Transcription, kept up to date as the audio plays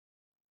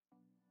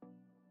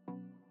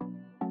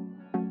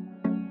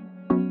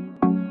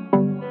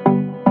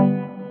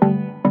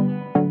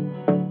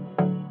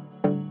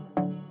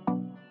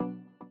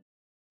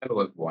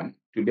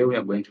Today we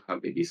are going to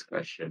have a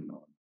discussion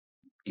on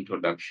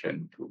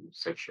introduction to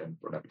sexual and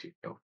reproductive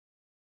health.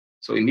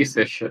 So in this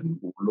session,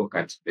 we'll look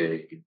at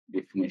the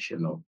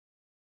definition of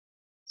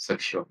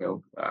sexual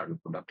health,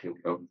 reproductive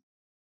health,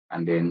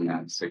 and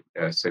then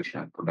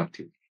sexual and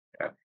reproductive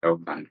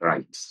health and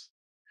rights.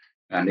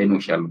 And then we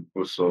shall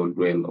also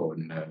dwell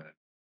on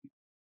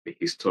the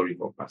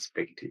historical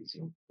perspectives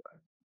of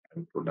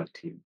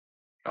reproductive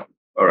health.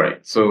 All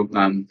right. So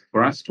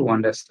for us to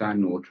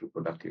understand what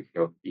reproductive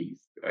health is,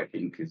 I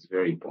think it's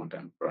very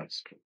important for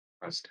us to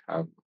first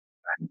have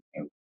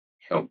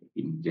health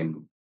in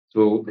general.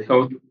 So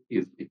health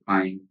is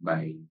defined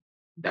by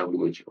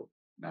WHO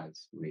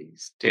as the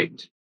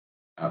state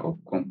of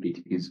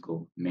complete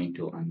physical,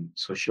 mental, and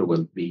social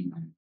well-being,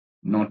 and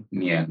not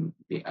merely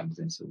the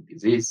absence of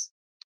disease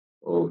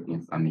or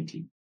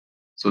infirmity.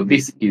 So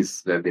this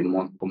is the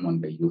most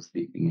commonly used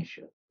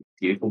definition.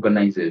 It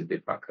recognizes the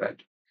fact that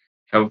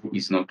health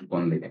is not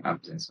only the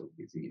absence of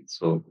disease.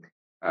 So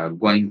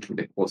going to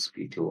the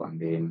hospital and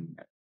then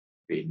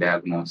the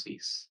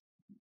diagnosis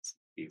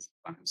is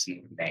perhaps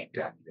not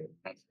and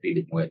not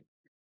feeling well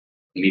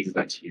means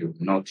that you're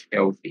not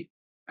healthy,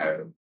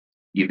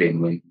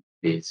 even when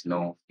there's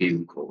no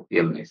physical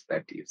illness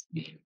that is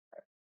being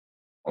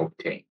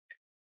obtained.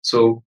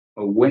 So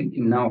when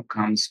it now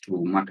comes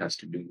to matters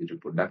to do with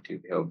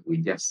reproductive health, we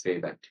just say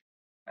that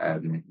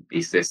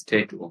it's a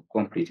state of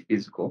complete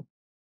physical,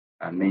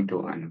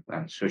 mental, and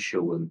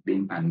social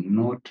well-being, and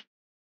not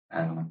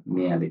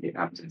merely the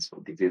absence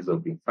of disease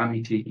or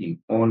infirmity in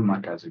all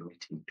matters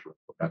relating to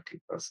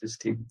reproductive health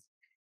system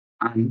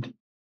and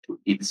to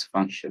its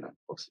functional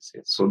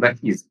processes. So that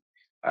is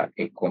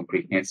a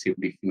comprehensive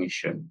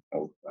definition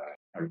of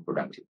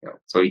reproductive health.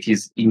 So it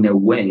is in a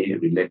way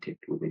related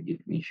to the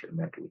definition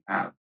that we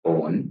have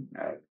on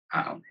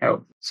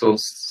health. So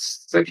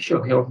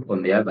sexual health,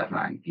 on the other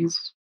hand,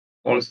 is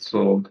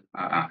also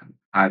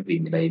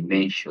having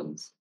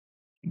dimensions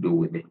to do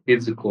with the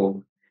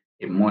physical,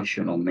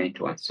 emotional,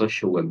 mental, and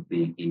social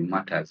well-being in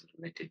matters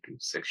related to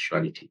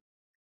sexuality.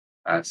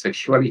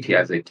 Sexuality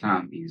as a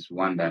term is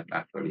one that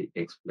actually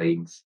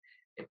explains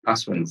a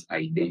person's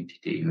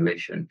identity in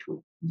relation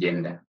to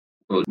gender.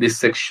 So this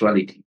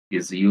sexuality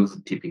is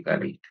used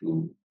typically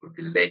to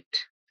relate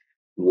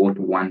what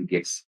one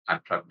gets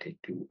attracted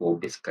to, or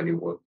basically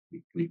what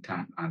we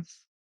term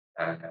as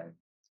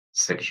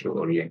sexual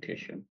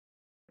orientation.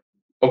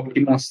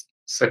 Optimum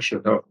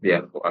sexual health,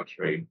 therefore,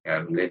 actually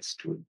relates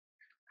to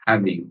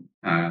having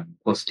a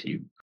positive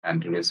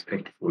and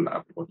respectful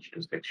approach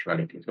to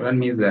sexuality. So that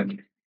means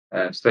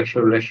that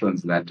sexual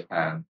relations that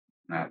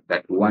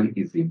that one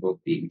is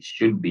involved in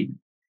should be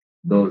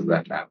those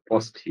that are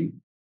positive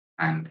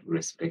and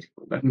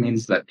respectful. That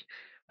means that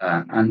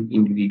an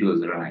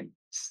individual's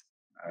rights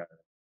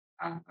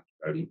are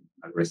actually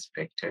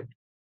respected,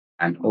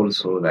 and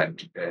also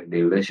that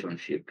the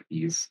relationship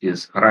is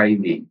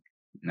thriving.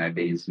 There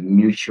is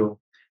mutual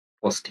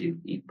positive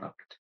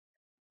impact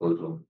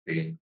because of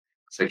the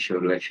sexual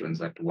relations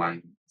that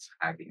one is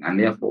having, and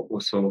therefore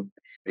also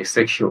the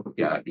sexual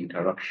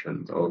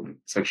interactions or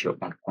sexual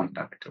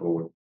contact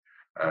or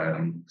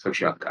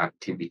sexual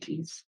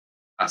activities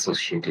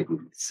associated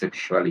with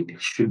sexuality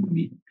should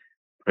be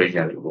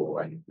pleasurable,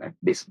 and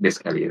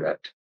basically that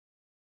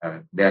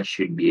there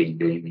should be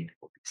enjoyment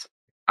of these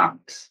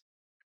acts,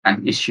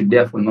 and it should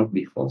therefore not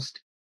be forced,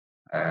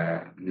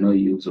 no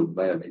use of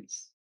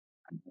violence,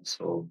 and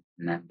also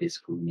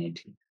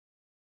non-discriminating.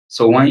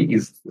 So why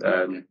is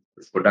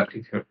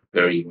reproductive health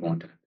very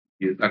important?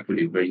 It's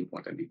actually very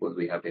important because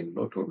we have a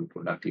lot of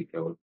reproductive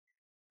health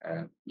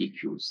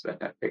issues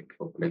that affect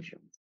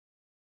populations.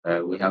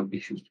 We have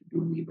issues to do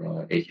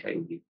with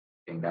HIV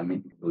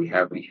pandemic. We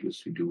have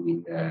issues to do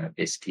with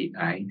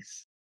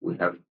STIs. We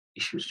have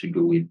issues to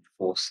do with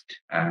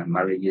forced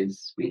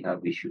marriages. We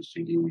have issues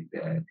to do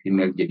with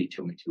female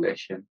genital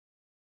mutilation.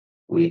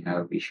 We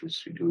have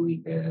issues to do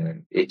with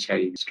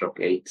HIV, stroke,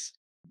 AIDS,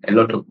 a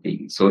lot of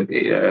things. So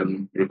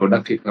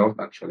reproductive health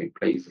actually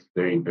plays a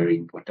very, very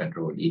important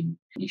role in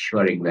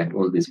ensuring that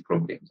all these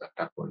problems are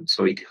tackled.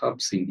 So it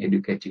helps in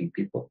educating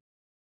people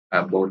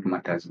about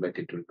matters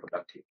related to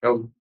reproductive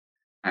health,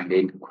 and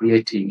then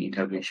creating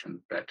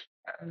interventions that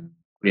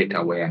create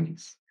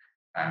awareness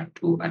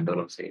to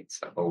adolescents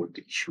about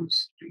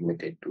issues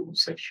related to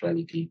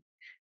sexuality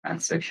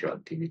and sexual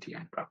activity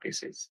and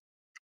practices.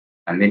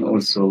 And then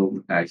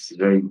also it's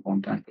very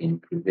important in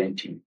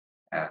preventing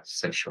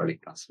sexually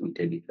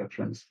transmitted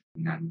infections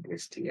and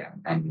STI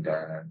and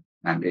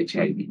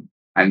HIV.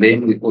 And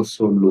then we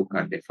also look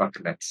at the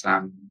fact that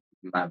some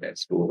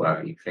mothers who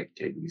are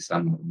infected with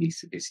some of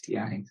these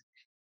STIs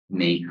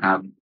may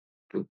have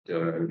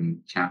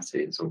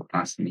chances of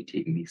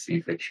transmitting these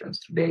infections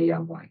to their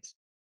young ones.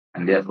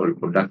 And therefore,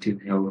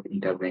 reproductive health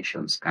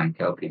interventions can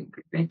help in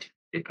preventing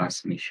the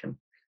transmission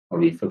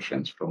of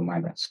infections from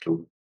mothers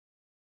to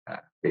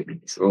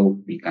babies. So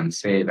we can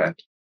say that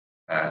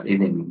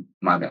even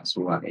mothers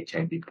who are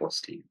HIV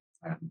positive,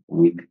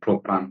 with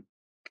proper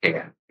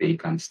care, they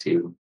can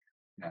still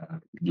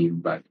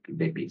give birth to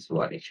babies who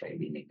are HIV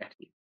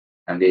negative.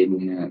 And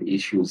then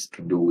issues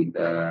to do with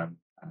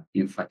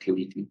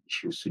infertility,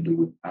 issues to do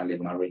with early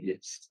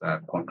marriages,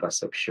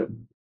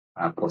 contraception,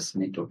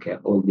 postnatal care.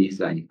 All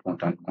these are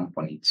important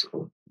components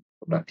of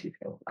reproductive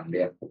health, and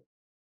therefore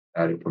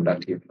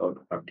reproductive health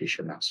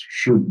practitioners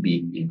should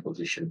be in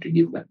position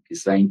to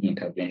design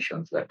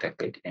interventions that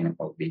target any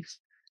of these.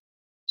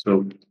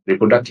 So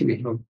reproductive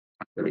health,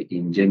 actually,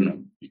 in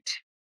general, it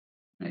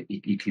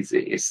is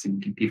a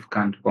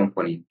significant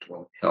component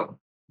of health.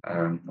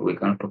 We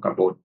cannot talk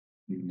about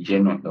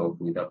general health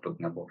without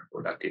talking about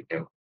reproductive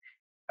health.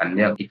 And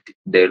there it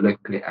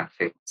directly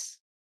affects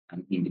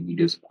an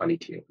individual's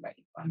quality of life.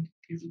 And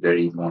it is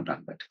very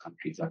important that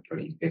countries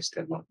actually invest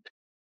a lot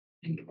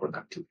in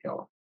reproductive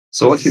health.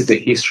 So what is the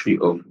history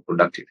of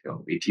reproductive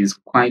health? It is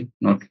quite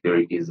not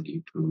very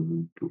easy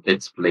to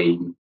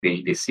explain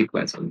the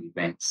sequence of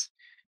events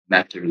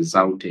that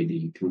resulted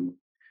into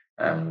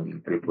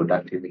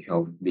reproductive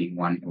health being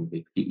one of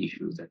the key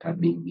issues that are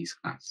being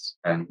discussed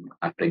at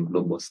the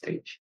global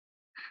stage.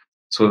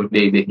 So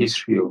the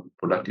history of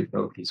reproductive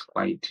health is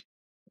quite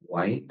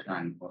wide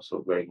and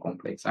also very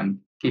complex and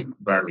keep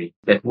varying.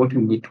 But what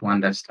we need to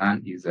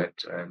understand is that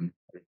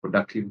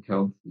reproductive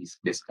health is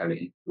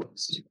basically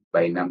influenced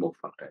by a number of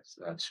factors,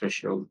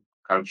 social,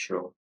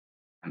 cultural,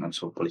 and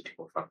also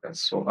political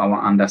factors. So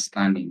our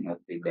understanding of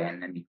the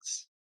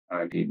dynamics,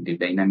 the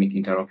dynamic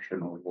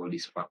interaction of all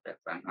these factors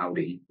and how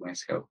they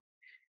influence health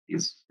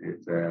is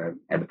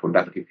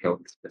reproductive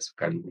health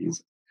specifically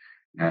is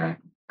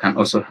can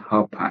also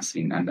help us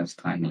in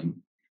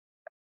understanding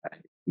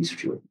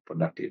history of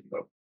reproductive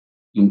health.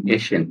 In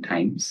ancient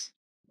times,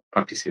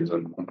 practices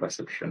on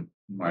contraception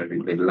were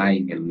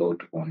relying a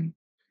lot on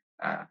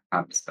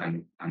herbs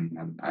and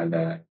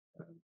other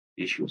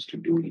issues to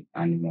do with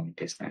animal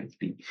intestines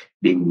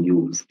being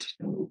used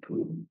to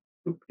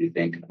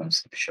prevent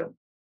conception.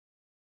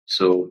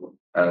 So,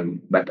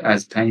 but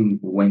as time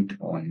went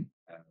on,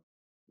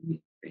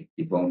 with the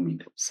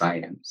development of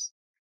science,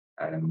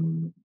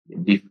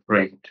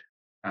 different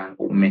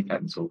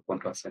methods of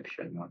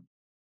contraception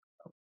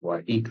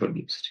were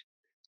introduced.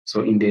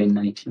 So in the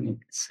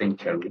 19th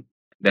century,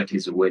 that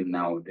is when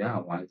now there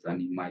was an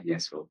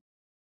emergence of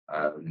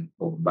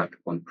birth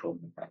control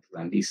methods,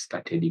 and this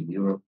started in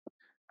Europe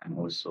and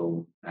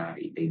also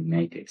in the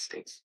United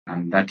States.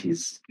 And that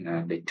is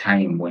the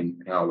time when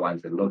there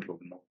was a lot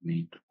of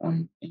movement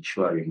on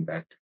ensuring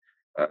that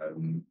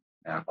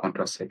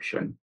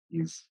contraception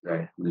is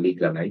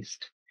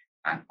legalized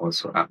and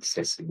also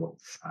accessible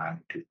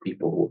to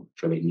people who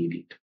actually need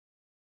it.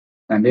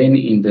 And then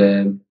in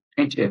the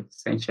 20th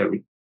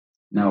century,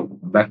 now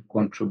birth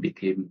control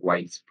became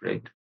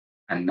widespread,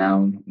 and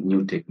now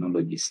new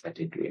technologies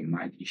started to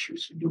emerge,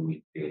 issues to do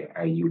with the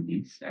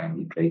IUDs,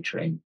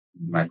 intrauterine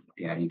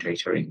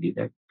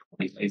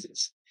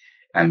devices,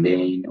 and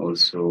then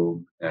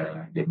also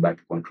the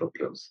birth control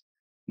pills.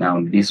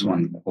 Now this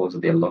one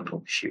caused a lot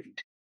of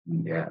shift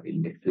in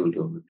the field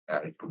of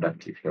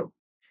reproductive health.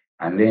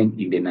 And then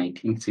in the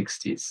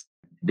 1960s,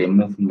 the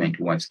movement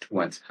was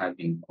towards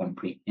having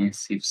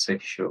comprehensive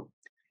sexual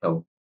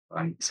health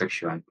and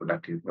sexual and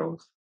reproductive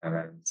health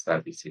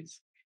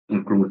services,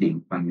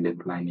 including family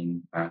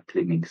planning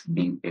clinics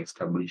being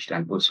established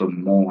and also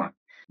more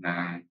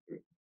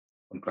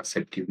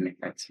contraceptive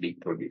methods being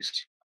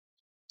produced.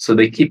 So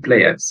the key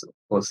players, of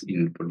course,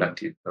 in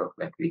reproductive health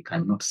that we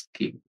cannot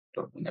skip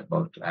talking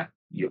about,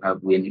 you have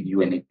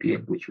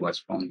UNFPA, which was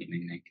formed in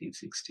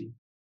 1960,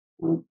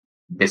 who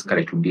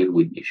basically to deal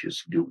with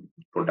issues to do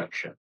with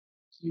production,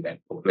 and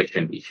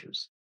population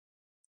issues.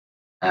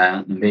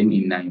 And then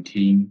in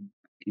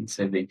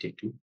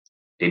 1972,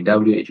 the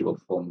WHO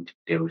formed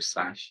the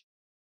Research,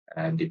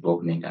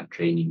 Development and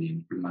Training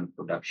in Human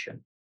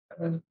Production,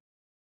 and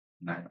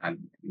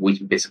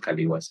which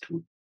basically was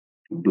to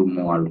do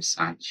more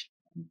research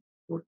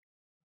for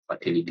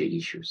fertility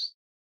issues.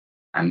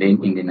 And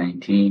then in the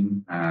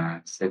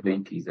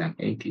 1970s and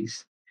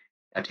 80s,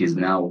 that is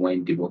now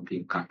when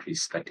developing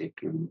countries started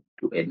to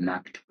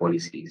enact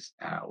policies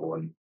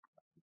on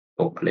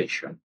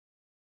population.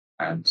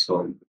 And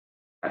so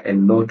a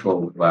lot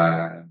of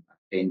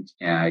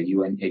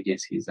UN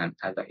agencies and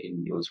other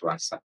NGOs were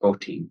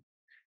supporting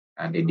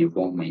the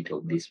development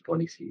of these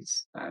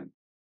policies. And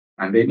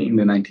then in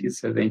the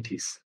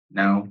 1970s,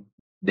 now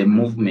the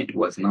movement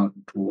was now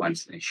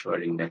towards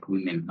ensuring that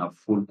women have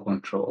full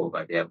control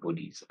over their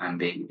bodies, and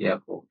they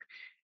therefore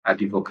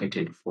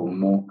advocated for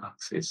more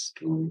access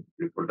to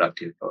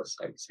reproductive health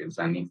services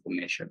and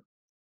information.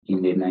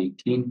 In the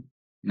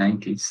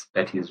 1990s,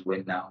 that is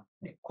when now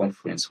a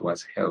conference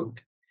was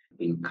held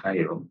in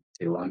Cairo,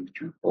 the one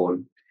which we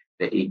call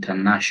the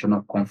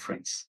International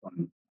Conference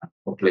on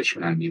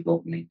Population and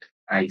Development,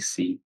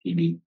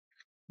 ICPD.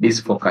 This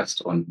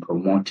focused on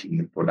promoting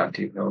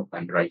reproductive health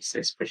and rights,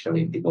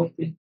 especially in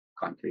developing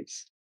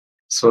countries.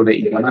 So the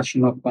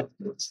International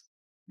Conference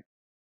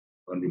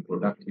on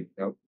Reproductive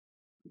Health,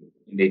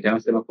 the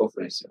International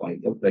Conference on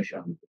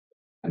Population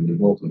and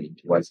Development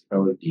was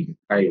held in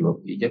Cairo,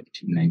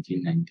 Egypt in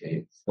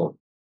 1994.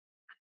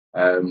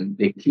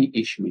 The key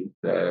issue,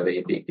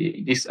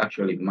 this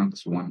actually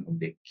marks one of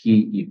the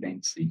key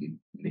events in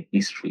the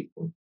history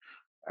of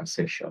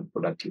sexual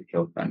productive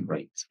health and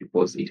rights,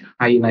 because it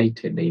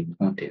highlighted the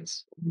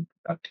importance of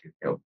reproductive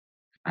health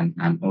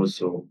and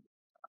also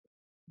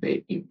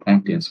the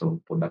importance of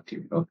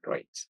productive health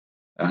rights.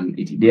 And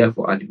it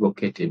therefore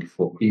advocated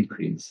for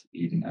increase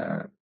in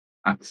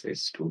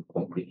access to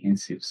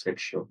comprehensive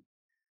sexual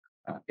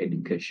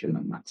education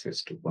and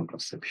access to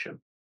contraception.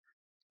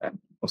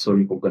 Also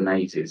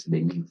recognizes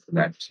the need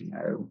that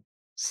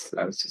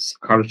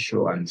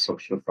cultural and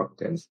social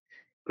factors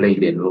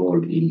played a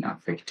role in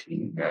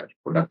affecting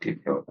reproductive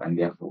health, and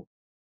therefore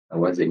there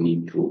was a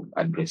need to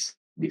address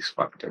these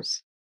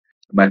factors.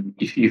 But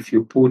if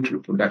you put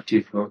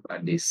reproductive health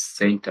at the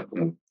center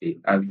of the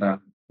other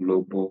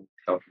global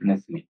health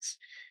movements,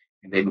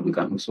 and then we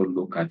can also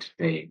look at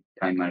the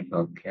Primary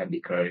Health Care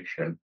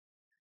Declaration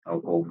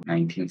of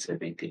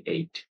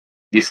 1978.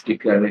 This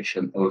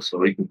declaration also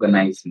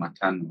recognized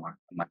maternal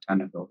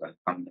health and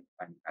family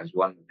planning as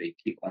one of the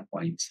key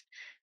components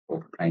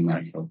of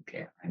primary health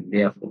care, and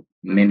therefore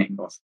many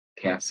health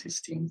care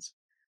systems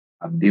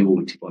are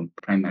built on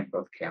primary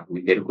health care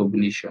with the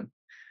recognition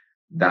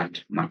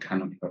that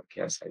maternal health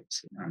care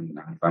services and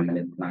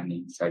family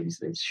planning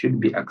services should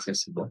be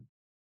accessible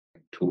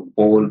to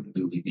all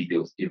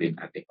individuals, even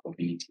at the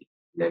community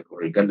level,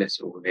 regardless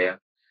of their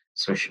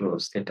social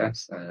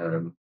status,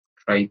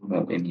 tribe,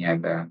 or any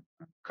other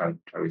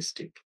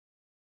characteristic.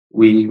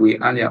 We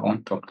earlier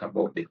on talked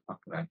about the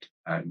fact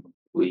that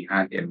we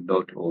had a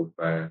lot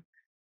of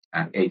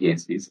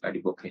agencies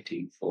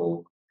advocating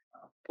for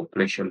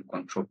population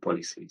control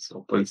policies,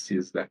 or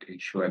policies that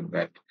ensured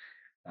that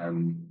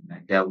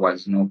there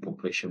was no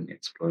population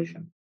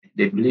explosion.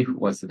 The belief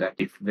was that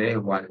if there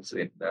was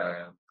an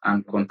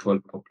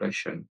uncontrolled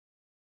population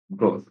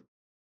growth,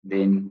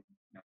 then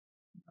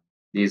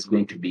there's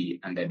going to be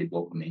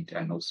underdevelopment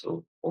and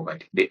also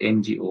poverty. The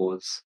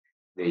NGOs,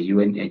 the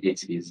UN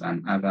agencies,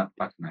 and other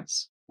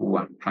partners who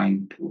are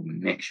trying to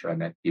make sure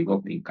that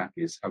developing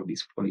countries have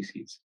these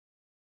policies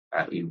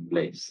in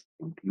place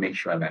to make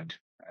sure that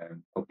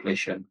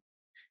population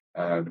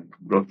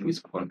growth is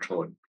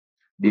controlled.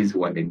 These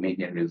were the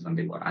major reasons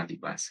they were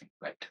advancing.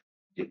 But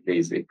if there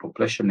is a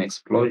population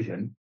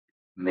explosion,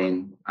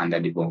 then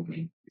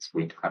underdevelopment is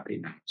going to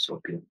happen.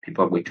 So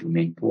people are going to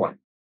remain poor.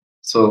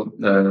 So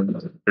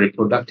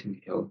reproductive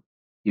health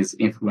is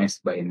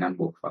influenced by a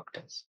number of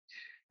factors.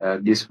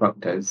 These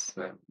factors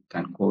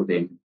can call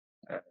them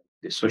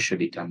the social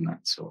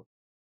determinants of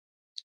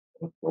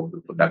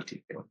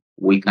reproductive health.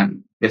 We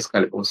can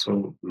basically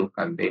also look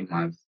at them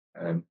as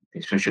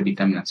the social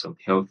determinants of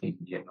health in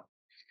general.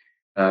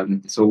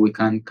 So we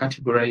can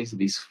categorize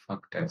these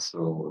factors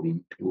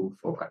into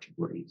four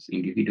categories.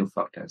 Individual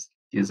factors.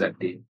 These are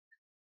the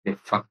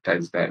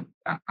factors that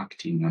are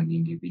acting on the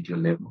individual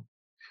level.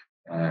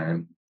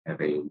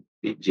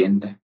 The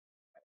gender,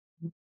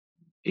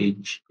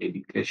 age,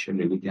 education,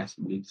 religious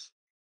beliefs,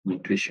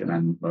 nutrition,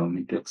 and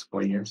environmental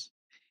exposures.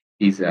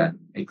 These are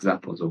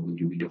examples of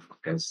individual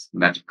factors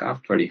that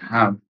actually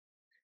have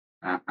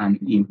an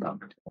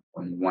impact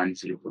on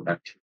one's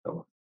reproductive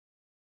health.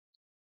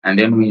 And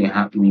then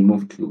we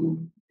move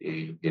to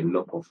the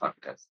local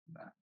factors,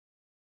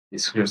 the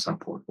social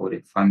support or the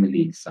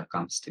family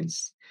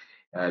circumstance,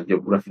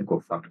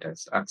 geographical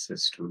factors,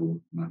 access to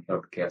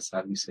healthcare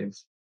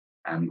services,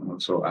 and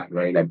also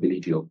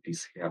availability of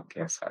these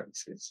healthcare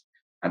services.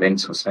 And then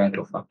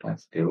societal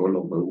factors, the role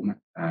of a woman,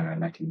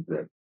 that is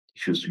the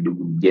issues to do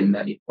with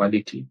gender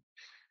equality,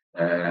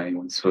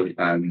 also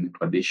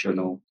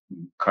traditional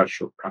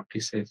cultural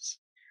practices,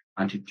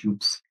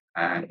 attitudes,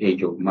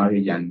 age of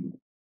marriage, and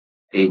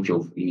age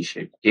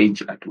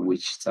at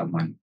which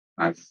someone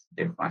has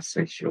the first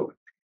sexual.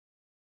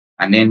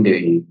 And then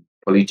the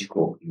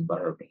political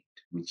environment,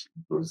 which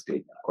includes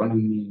the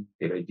economy,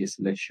 the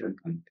legislation,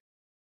 and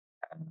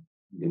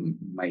the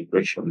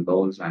migration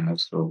laws, and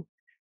also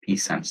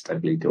peace and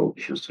stability, or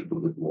issues to do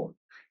with war.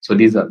 So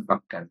these are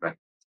factors that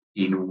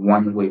in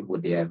one way or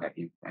the other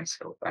influence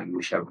health, and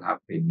we shall have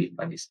a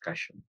deeper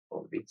discussion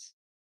of this.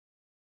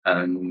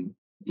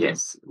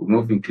 Yes,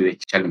 moving to the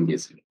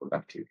challenges in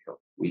reproductive health.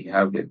 We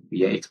are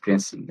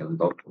experiencing a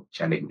lot of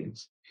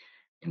challenges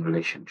in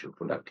relation to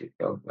reproductive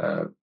health.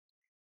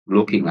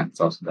 Looking at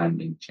South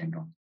Sudan in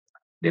general,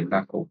 the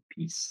lack of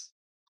peace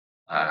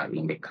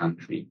in the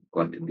country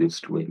contributes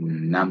to a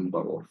number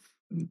of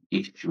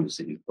issues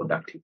in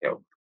reproductive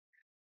health.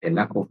 The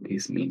lack of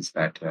peace means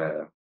that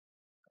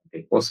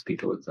the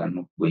hospitals are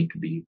not going to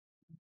be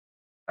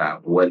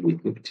well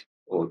equipped,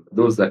 or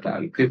those that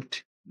are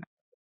equipped,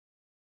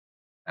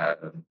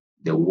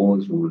 the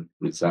wars will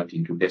result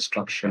into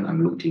destruction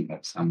and looting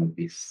of some of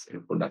these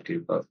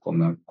reproductive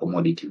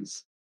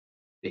commodities.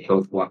 The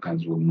health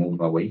workers will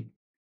move away,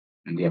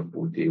 and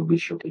therefore there will be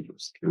shortage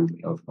of skilled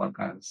health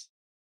workers.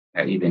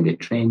 Even the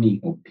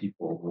training of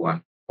people who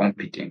are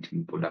competent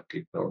in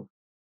productive health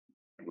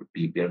would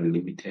be very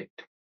limited.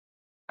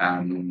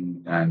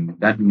 And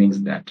that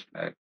means that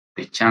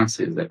the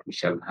chances that we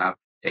shall have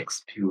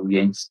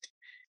experienced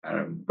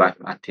birth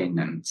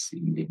attendance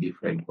in the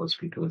different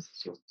hospitals,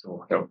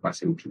 so health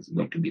facilities, is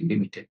going to be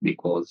limited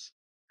because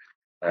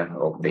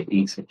of the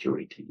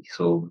insecurity.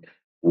 So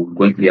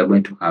we are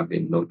going to have a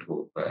lot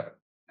of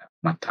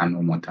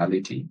maternal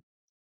mortality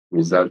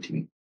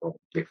resulting from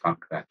the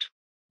fact that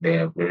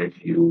there are very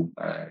few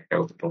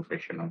health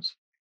professionals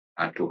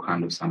to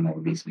handle some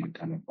of these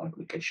maternal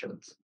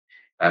complications.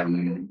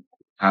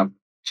 Have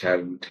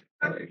child.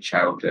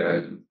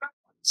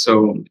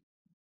 So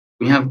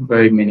we have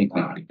very many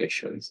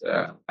complications.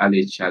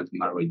 Early child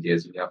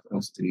marriages, we have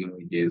forced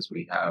marriages,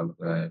 we have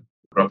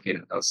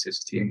broken health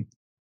system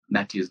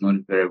that is not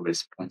very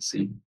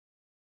responsive.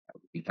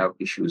 We have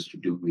issues to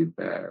do with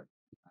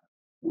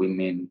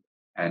women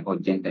or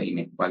gender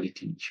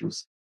inequality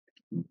issues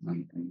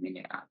and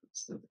many others.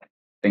 So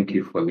thank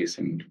you for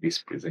listening to this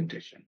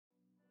presentation.